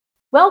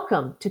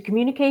Welcome to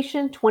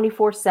Communication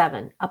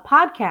 24/7, a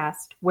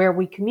podcast where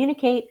we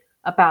communicate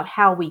about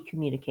how we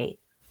communicate.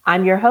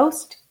 I'm your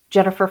host,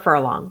 Jennifer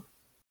Furlong.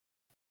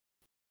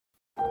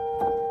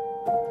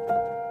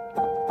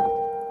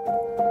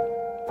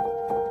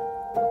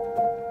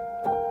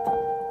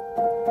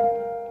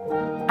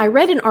 I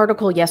read an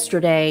article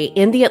yesterday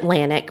in The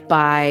Atlantic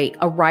by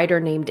a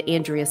writer named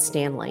Andrea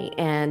Stanley,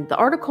 and the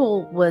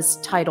article was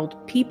titled,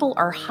 "People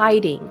Are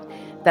Hiding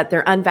That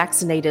Their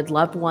Unvaccinated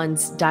Loved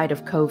Ones Died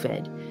of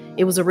COVID."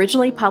 It was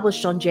originally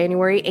published on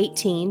January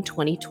 18,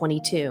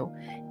 2022.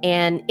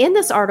 And in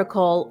this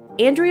article,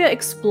 Andrea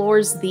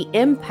explores the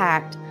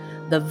impact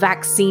the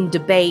vaccine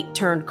debate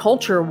turned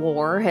culture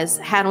war has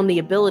had on the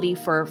ability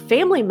for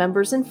family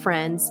members and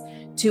friends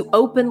to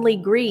openly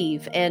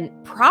grieve and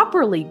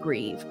properly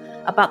grieve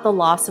about the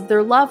loss of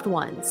their loved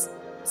ones,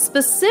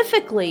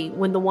 specifically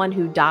when the one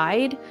who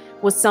died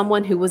was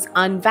someone who was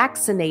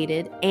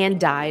unvaccinated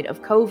and died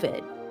of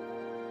COVID.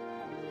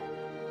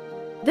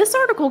 This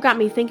article got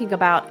me thinking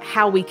about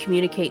how we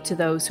communicate to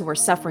those who are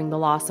suffering the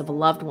loss of a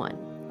loved one.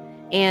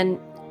 And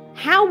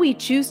how we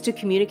choose to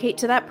communicate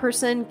to that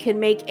person can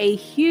make a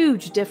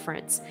huge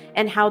difference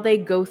in how they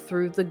go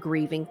through the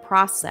grieving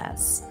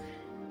process.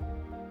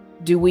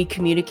 Do we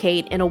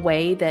communicate in a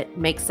way that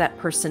makes that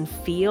person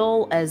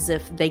feel as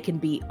if they can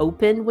be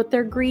open with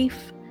their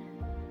grief,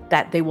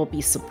 that they will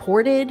be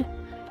supported?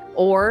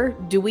 Or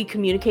do we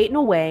communicate in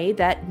a way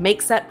that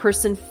makes that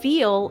person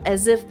feel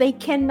as if they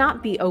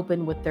cannot be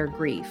open with their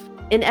grief?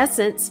 In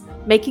essence,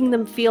 making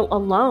them feel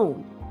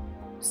alone.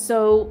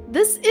 So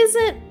this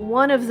isn't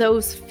one of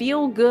those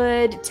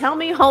feel-good, tell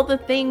me all the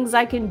things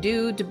I can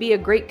do to be a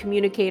great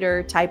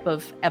communicator type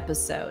of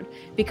episode,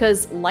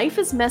 because life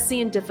is messy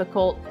and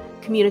difficult,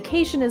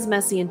 communication is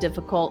messy and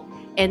difficult,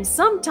 and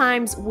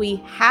sometimes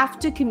we have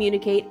to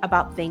communicate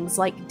about things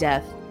like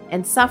death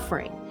and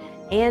suffering.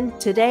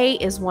 And today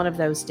is one of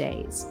those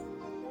days.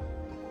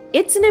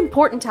 It's an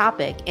important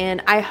topic,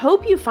 and I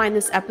hope you find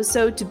this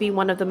episode to be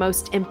one of the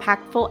most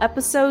impactful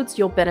episodes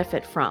you'll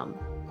benefit from.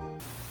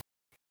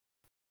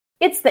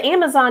 It's the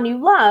Amazon you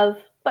love,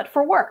 but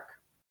for work.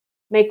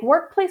 Make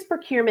workplace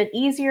procurement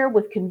easier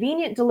with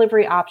convenient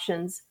delivery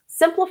options,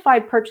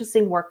 simplified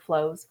purchasing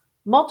workflows,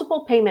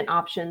 multiple payment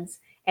options,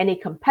 and a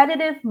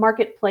competitive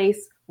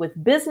marketplace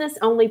with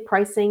business-only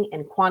pricing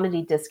and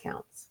quantity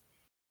discounts.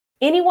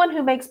 Anyone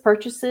who makes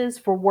purchases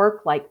for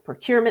work like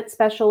procurement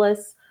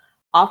specialists,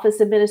 office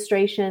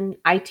administration,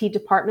 IT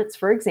departments,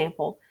 for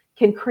example,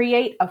 can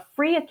create a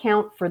free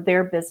account for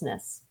their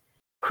business.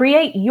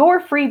 Create your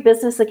free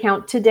business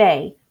account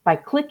today by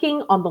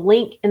clicking on the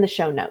link in the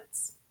show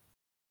notes.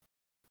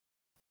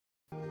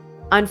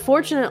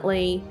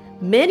 Unfortunately,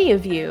 many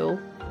of you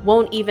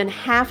won't even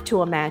have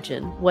to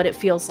imagine what it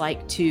feels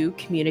like to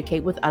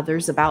communicate with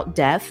others about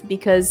death,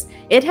 because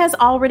it has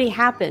already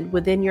happened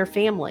within your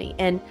family,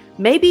 and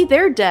maybe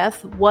their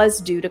death was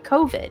due to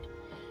COVID.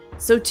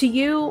 So to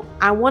you,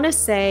 I want to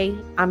say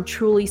I'm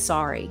truly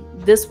sorry.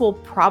 This will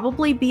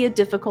probably be a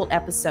difficult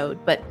episode,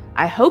 but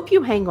I hope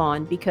you hang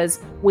on, because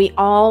we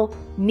all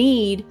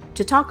need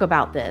to talk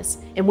about this,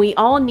 and we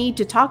all need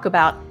to talk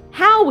about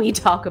how we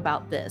talk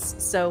about this.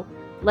 So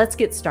let's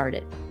get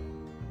started.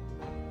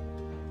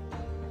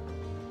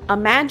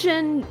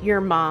 Imagine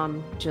your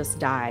mom just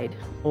died,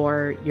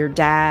 or your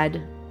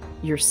dad,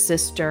 your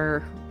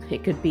sister,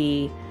 it could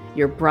be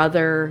your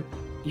brother,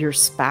 your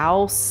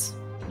spouse,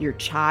 your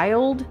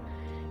child.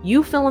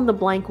 You fill in the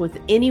blank with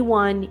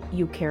anyone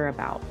you care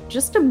about.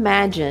 Just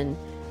imagine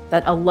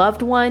that a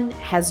loved one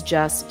has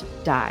just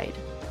died.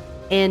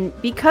 And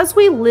because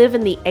we live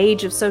in the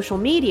age of social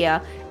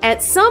media,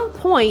 at some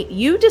point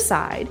you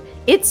decide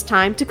it's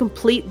time to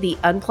complete the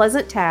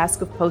unpleasant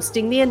task of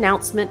posting the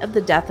announcement of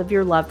the death of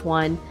your loved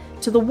one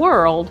to the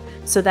world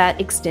so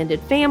that extended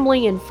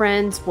family and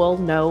friends will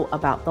know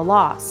about the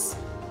loss.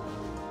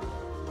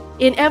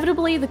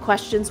 Inevitably, the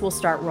questions will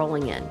start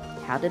rolling in.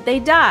 How did they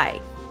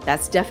die?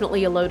 That's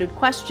definitely a loaded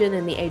question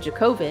in the age of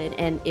COVID.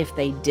 And if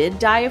they did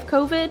die of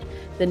COVID,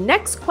 the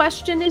next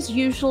question is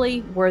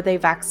usually, were they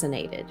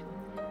vaccinated?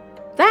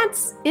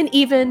 That's an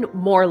even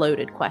more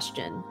loaded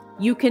question.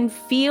 You can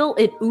feel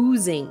it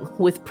oozing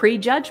with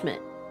prejudgment.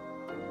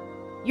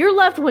 Your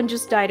loved one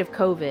just died of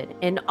COVID,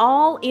 and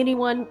all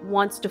anyone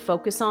wants to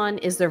focus on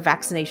is their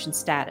vaccination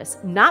status,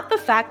 not the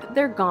fact that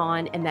they're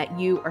gone and that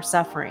you are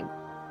suffering.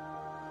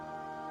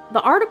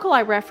 The article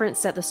I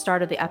referenced at the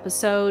start of the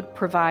episode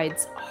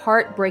provides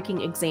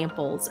heartbreaking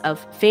examples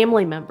of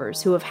family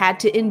members who have had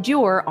to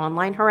endure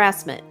online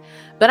harassment.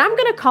 But I'm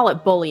going to call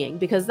it bullying,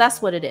 because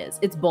that's what it is.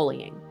 It's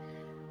bullying.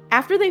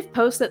 After they've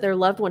posted that their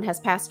loved one has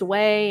passed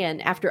away, and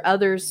after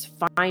others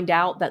find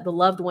out that the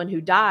loved one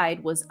who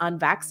died was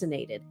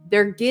unvaccinated,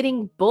 they're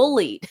getting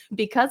bullied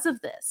because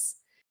of this.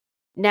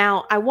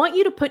 Now, I want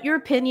you to put your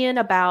opinion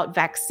about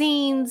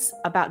vaccines,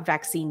 about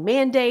vaccine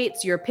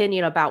mandates, your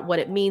opinion about what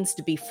it means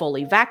to be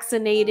fully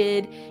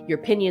vaccinated, your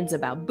opinions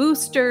about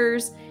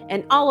boosters,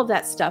 and all of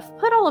that stuff.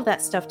 Put all of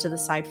that stuff to the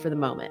side for the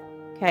moment,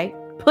 okay?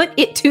 Put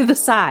it to the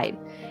side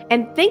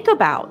and think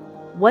about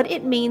what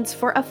it means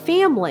for a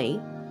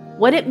family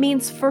what it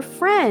means for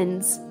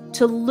friends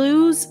to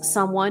lose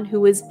someone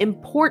who is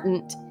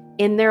important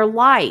in their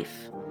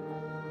life.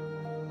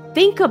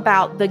 Think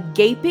about the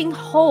gaping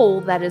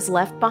hole that is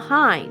left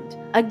behind.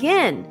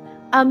 Again,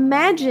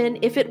 imagine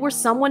if it were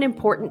someone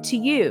important to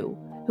you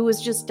who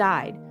has just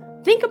died.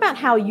 Think about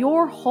how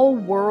your whole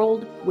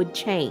world would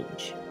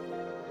change.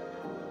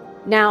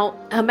 Now,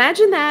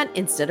 imagine that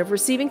instead of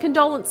receiving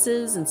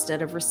condolences,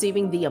 instead of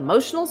receiving the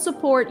emotional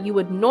support you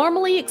would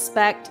normally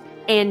expect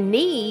and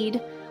need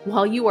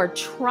while you are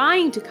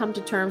trying to come to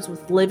terms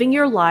with living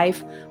your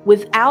life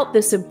without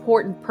this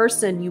important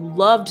person you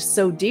loved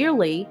so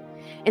dearly,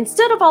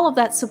 instead of all of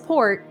that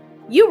support,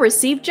 you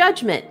receive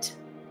judgment.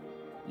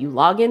 You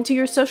log into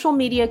your social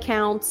media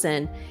accounts,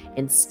 and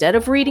instead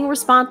of reading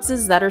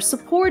responses that are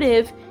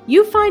supportive,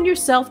 you find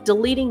yourself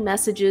deleting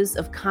messages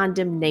of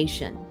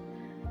condemnation.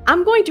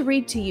 I'm going to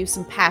read to you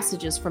some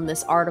passages from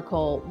this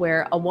article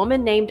where a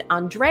woman named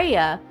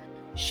Andrea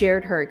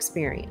shared her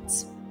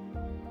experience.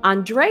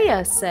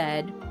 Andrea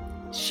said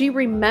she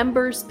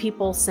remembers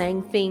people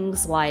saying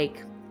things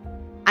like,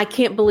 "I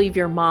can't believe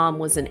your mom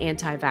was an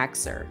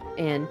anti-vaxxer,"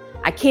 and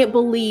 "I can't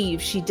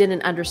believe she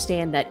didn't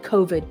understand that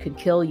COVID could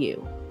kill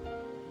you."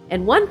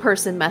 And one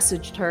person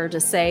messaged her to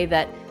say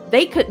that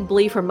they couldn't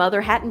believe her mother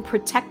hadn't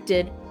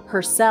protected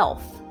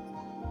herself.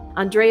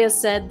 Andrea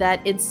said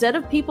that instead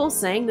of people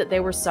saying that they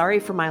were sorry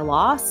for my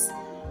loss,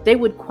 they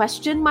would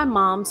question my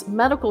mom's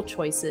medical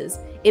choices.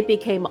 It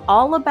became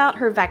all about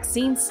her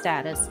vaccine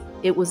status.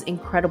 It was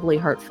incredibly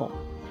hurtful.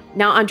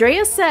 Now,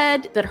 Andrea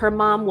said that her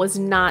mom was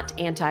not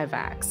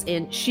anti-vax,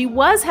 and she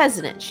was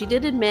hesitant. She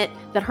did admit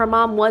that her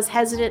mom was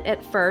hesitant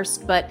at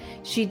first, but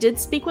she did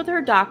speak with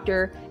her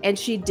doctor, and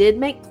she did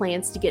make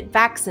plans to get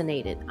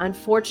vaccinated.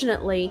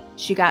 Unfortunately,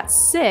 she got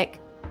sick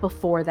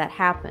before that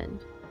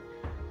happened.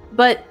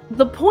 But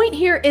the point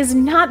here is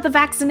not the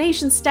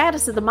vaccination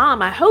status of the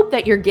mom. I hope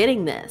that you're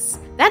getting this.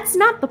 That's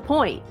not the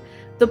point.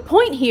 The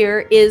point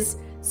here is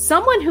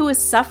someone who is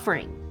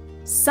suffering,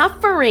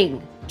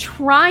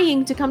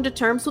 trying to come to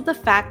terms with the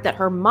fact that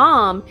her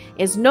mom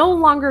is no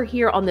longer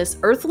here on this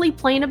earthly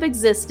plane of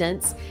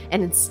existence,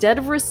 and instead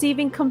of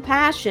receiving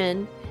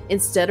compassion,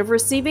 instead of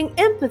receiving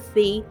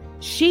empathy,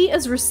 she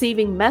is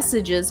receiving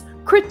messages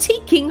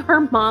critiquing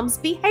her mom's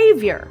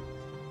behavior.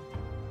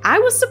 I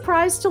was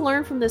surprised to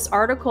learn from this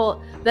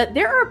article that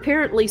there are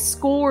apparently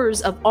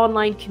scores of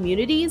online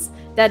communities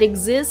that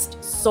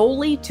exist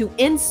solely to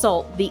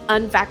insult the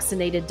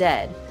unvaccinated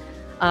dead.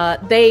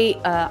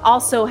 They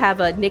also have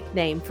a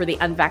nickname for the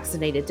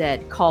unvaccinated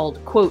dead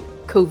called, quote,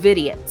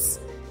 COVIDiots.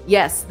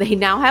 Yes, they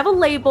now have a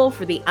label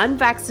for the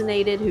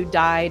unvaccinated who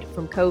died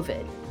from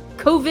COVID.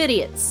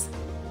 COVIDiots.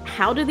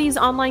 How do these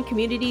online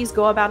communities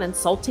go about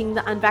insulting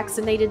the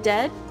unvaccinated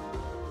dead?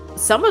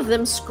 Some of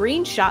them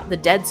screenshot the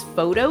dead's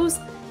photos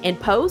and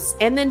posts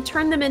and then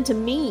turn them into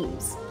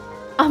memes.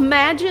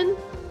 Imagine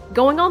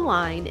going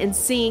online and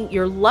seeing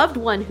your loved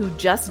one who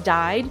just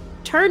died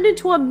turned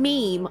into a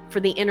meme for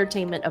the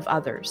entertainment of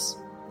others.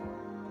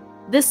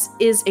 This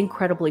is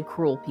incredibly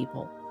cruel,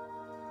 people.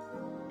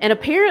 And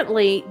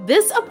apparently,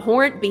 this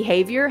abhorrent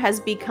behavior has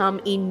become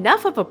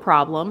enough of a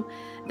problem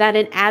that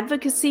an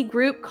advocacy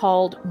group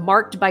called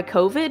Marked by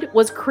COVID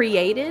was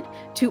created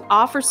to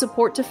offer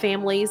support to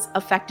families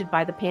affected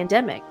by the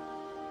pandemic.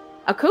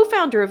 A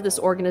co-founder of this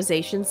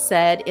organization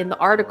said in the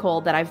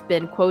article that I've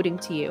been quoting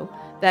to you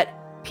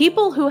that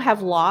people who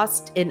have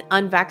lost an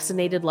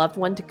unvaccinated loved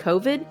one to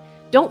COVID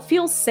don't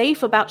feel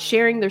safe about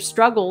sharing their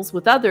struggles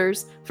with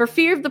others for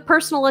fear of the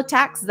personal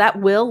attacks that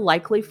will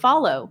likely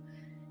follow.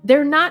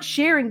 They're not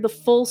sharing the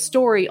full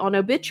story on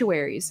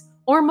obituaries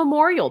or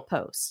memorial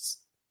posts.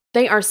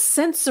 They are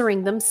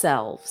censoring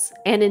themselves,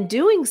 and in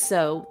doing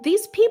so,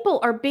 these people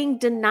are being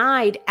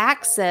denied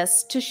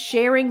access to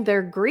sharing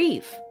their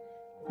grief.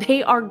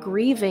 They are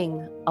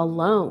grieving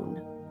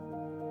alone.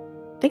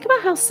 Think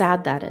about how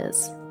sad that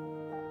is.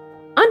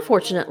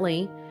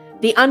 Unfortunately,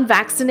 the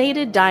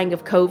unvaccinated dying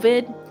of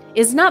COVID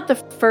is not the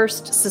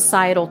first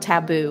societal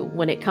taboo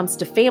when it comes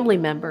to family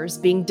members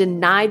being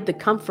denied the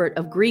comfort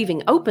of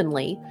grieving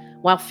openly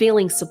while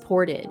feeling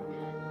supported.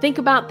 Think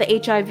about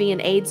the HIV and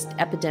AIDS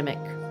epidemic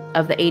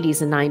of the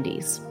 80s and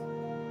 90s.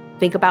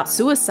 Think about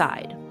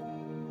suicide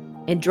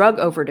and drug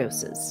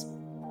overdoses.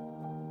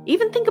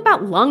 Even think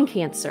about lung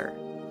cancer.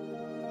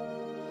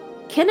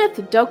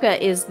 Kenneth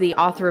Doka is the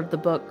author of the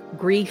book,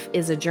 Grief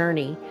is a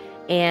Journey.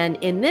 And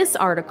in this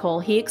article,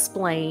 he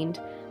explained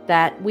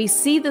that we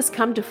see this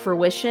come to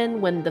fruition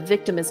when the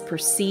victim is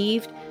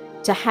perceived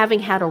to having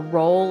had a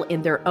role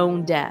in their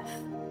own death.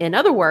 In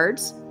other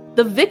words,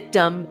 the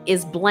victim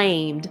is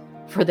blamed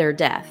for their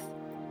death.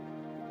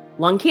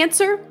 Lung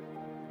cancer?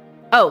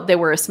 Oh, they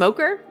were a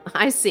smoker?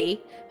 I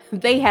see.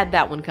 They had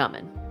that one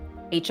coming.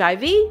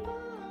 HIV?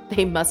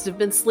 They must have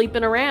been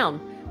sleeping around.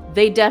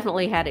 They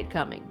definitely had it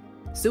coming.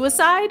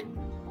 Suicide?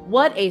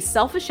 What a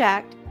selfish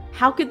act.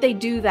 How could they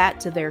do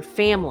that to their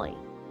family?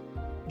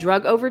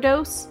 Drug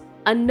overdose?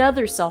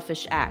 Another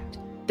selfish act.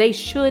 They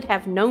should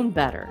have known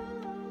better.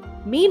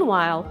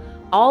 Meanwhile,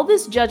 all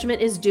this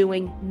judgment is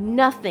doing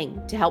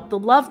nothing to help the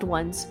loved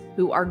ones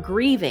who are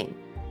grieving.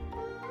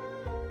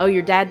 Oh,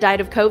 your dad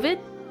died of COVID?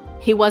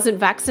 He wasn't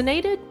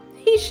vaccinated?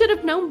 He should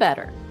have known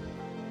better.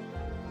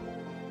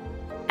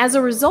 As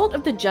a result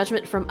of the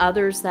judgment from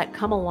others that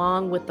come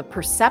along with the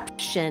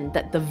perception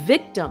that the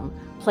victim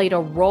played a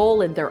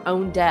role in their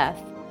own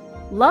death,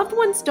 loved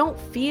ones don't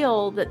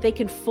feel that they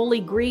can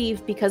fully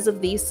grieve because of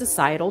these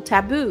societal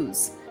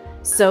taboos.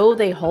 So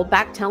they hold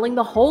back telling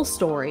the whole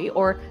story,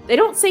 or they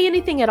don't say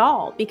anything at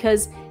all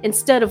because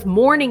instead of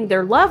mourning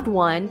their loved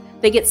one,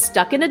 they get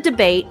stuck in a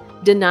debate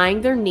denying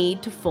their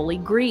need to fully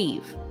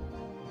grieve.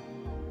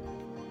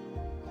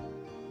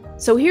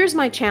 So here's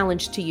my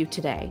challenge to you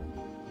today.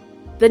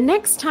 The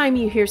next time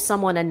you hear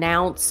someone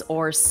announce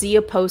or see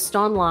a post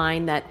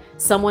online that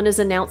someone is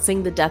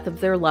announcing the death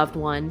of their loved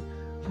one,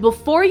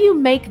 before you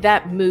make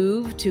that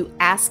move to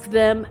ask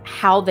them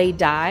how they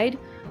died,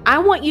 I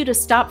want you to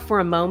stop for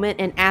a moment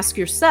and ask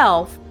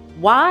yourself,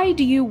 why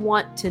do you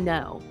want to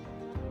know?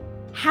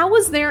 How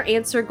is their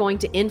answer going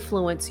to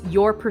influence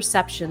your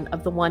perception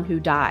of the one who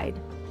died?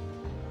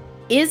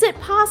 Is it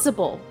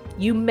possible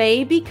you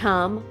may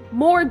become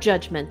more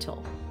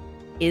judgmental?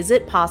 Is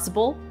it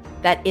possible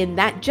that in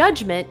that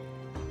judgment,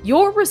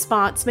 your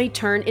response may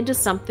turn into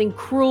something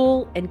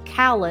cruel and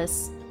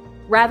callous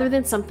rather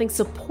than something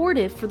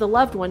supportive for the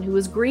loved one who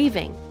is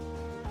grieving?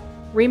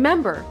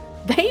 Remember,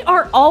 they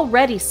are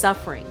already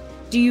suffering.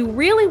 Do you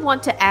really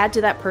want to add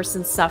to that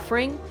person's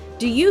suffering?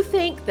 Do you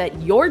think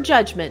that your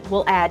judgment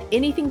will add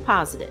anything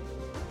positive?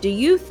 Do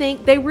you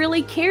think they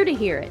really care to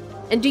hear it?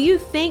 And do you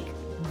think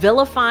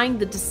vilifying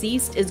the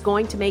deceased is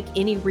going to make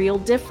any real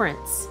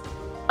difference?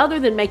 Other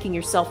than making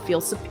yourself feel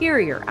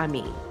superior, I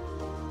mean.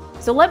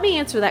 So let me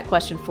answer that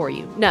question for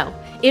you. No,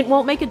 it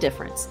won't make a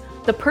difference.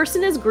 The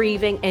person is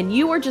grieving and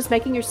you are just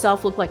making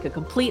yourself look like a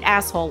complete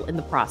asshole in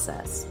the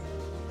process.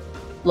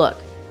 Look,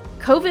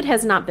 COVID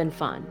has not been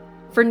fun.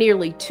 For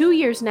nearly 2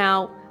 years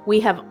now, we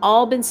have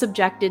all been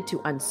subjected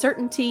to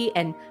uncertainty,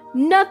 and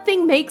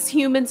nothing makes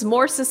humans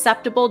more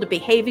susceptible to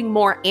behaving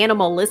more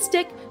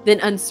animalistic than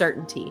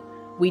uncertainty.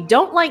 We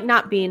don't like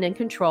not being in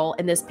control,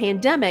 and this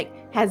pandemic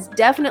has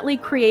definitely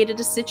created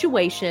a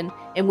situation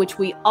in which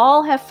we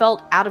all have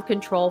felt out of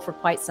control for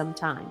quite some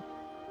time.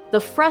 The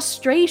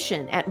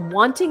frustration at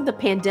wanting the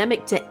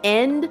pandemic to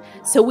end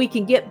so we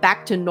can get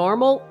back to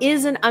normal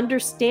is an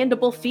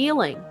understandable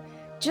feeling.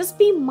 Just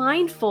be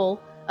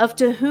mindful of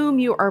to whom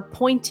you are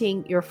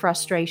pointing your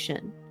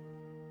frustration.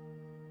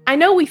 I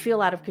know we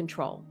feel out of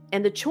control,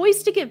 and the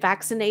choice to get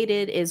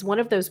vaccinated is one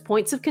of those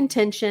points of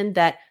contention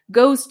that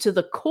goes to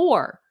the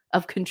core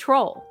of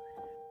control.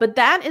 But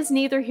that is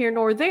neither here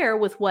nor there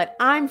with what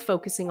I'm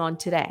focusing on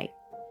today.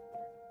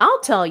 I'll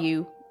tell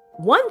you,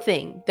 one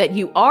thing that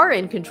you are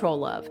in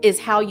control of is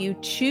how you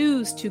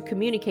choose to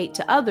communicate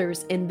to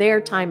others in their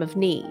time of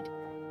need.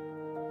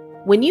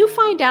 When you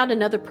find out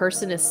another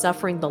person is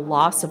suffering the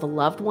loss of a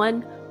loved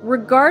one,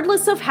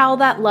 regardless of how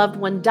that loved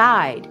one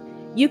died,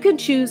 you can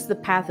choose the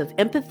path of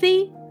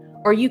empathy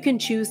or you can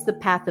choose the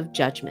path of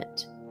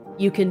judgment.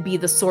 You can be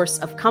the source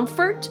of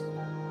comfort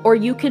or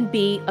you can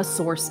be a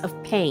source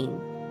of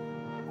pain.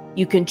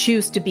 You can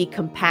choose to be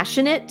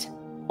compassionate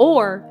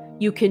or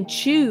you can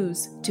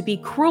choose to be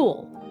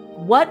cruel.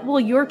 What will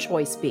your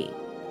choice be?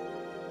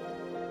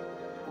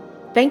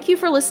 Thank you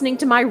for listening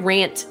to my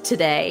rant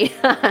today.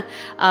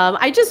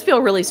 I just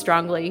feel really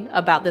strongly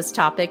about this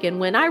topic. And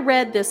when I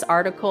read this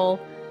article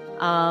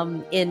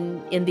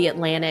in The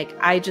Atlantic,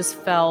 I just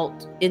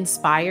felt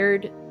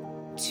inspired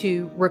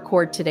to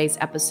record today's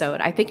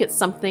episode. I think it's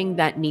something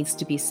that needs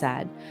to be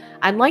said.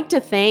 I'd like to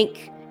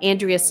thank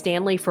Andrea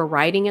Stanley for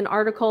writing an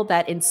article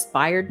that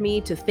inspired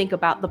me to think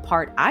about the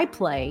part I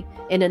play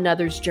in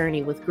another's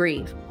journey with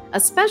grief,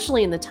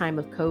 especially in the time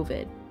of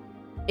COVID.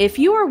 If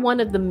you are one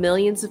of the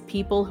millions of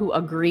people who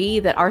agree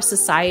that our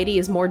society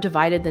is more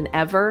divided than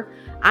ever,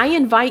 I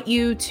invite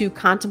you to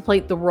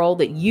contemplate the role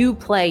that you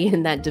play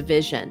in that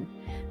division.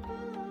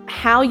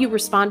 How you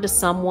respond to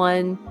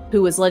someone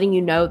who is letting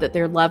you know that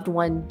their loved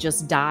one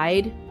just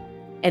died,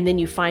 and then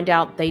you find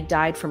out they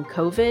died from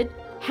COVID,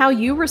 how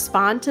you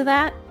respond to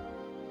that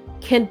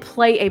can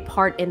play a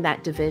part in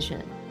that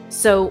division.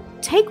 So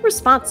take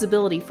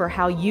responsibility for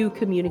how you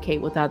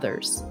communicate with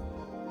others.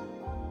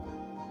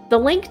 The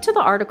link to the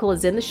article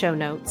is in the show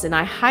notes, and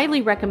I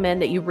highly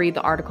recommend that you read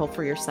the article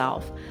for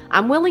yourself.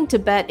 I'm willing to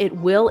bet it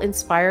will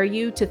inspire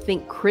you to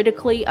think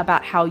critically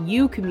about how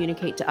you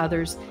communicate to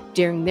others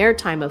during their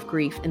time of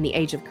grief in the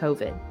age of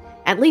COVID.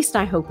 At least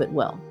I hope it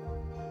will.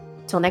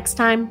 Till next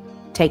time,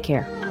 take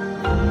care.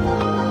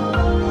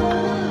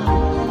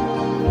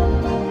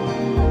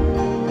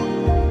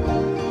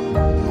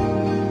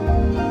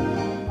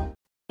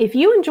 If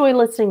you enjoy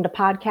listening to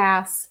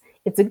podcasts,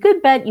 it's a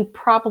good bet you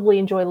probably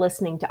enjoy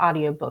listening to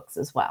audiobooks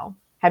as well.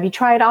 Have you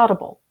tried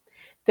Audible?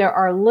 There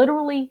are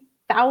literally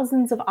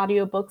thousands of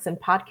audiobooks and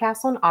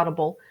podcasts on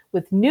Audible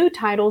with new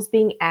titles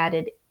being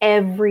added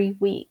every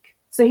week.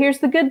 So here's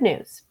the good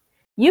news.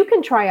 You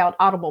can try out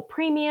Audible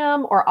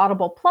Premium or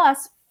Audible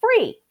Plus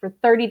free for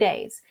 30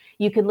 days.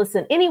 You can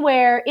listen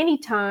anywhere,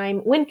 anytime,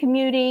 when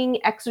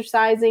commuting,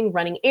 exercising,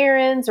 running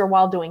errands, or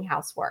while doing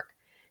housework.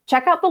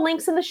 Check out the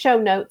links in the show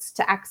notes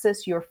to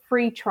access your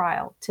free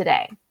trial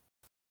today.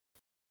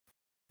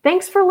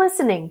 Thanks for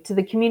listening to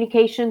the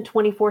Communication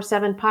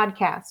 24/7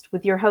 podcast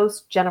with your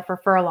host, Jennifer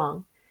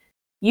Furlong.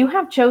 You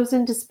have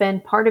chosen to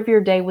spend part of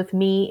your day with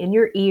me in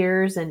your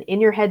ears and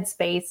in your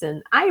headspace,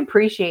 and I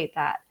appreciate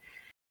that.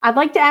 I'd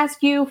like to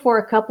ask you for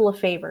a couple of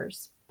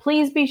favors.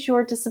 Please be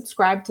sure to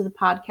subscribe to the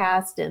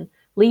podcast and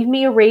leave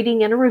me a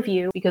rating and a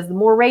review, because the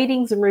more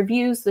ratings and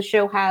reviews the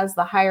show has,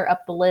 the higher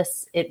up the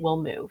lists it will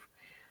move.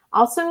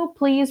 Also,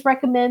 please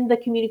recommend the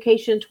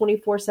Communication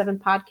 24/7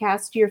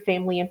 podcast to your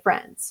family and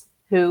friends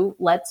who,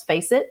 let's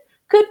face it,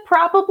 could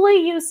probably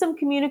use some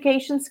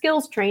communication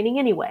skills training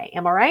anyway.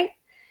 Am I right?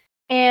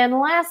 And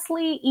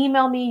lastly,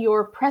 email me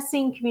your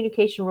pressing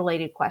communication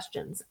related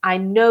questions. I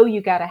know you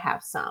got to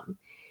have some.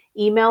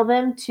 Email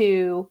them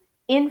to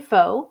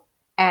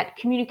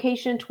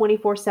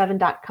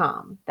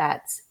info@communication247.com.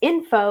 That's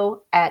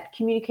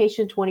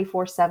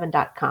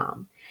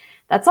info@communication247.com.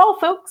 That's all,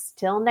 folks.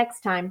 Till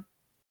next time.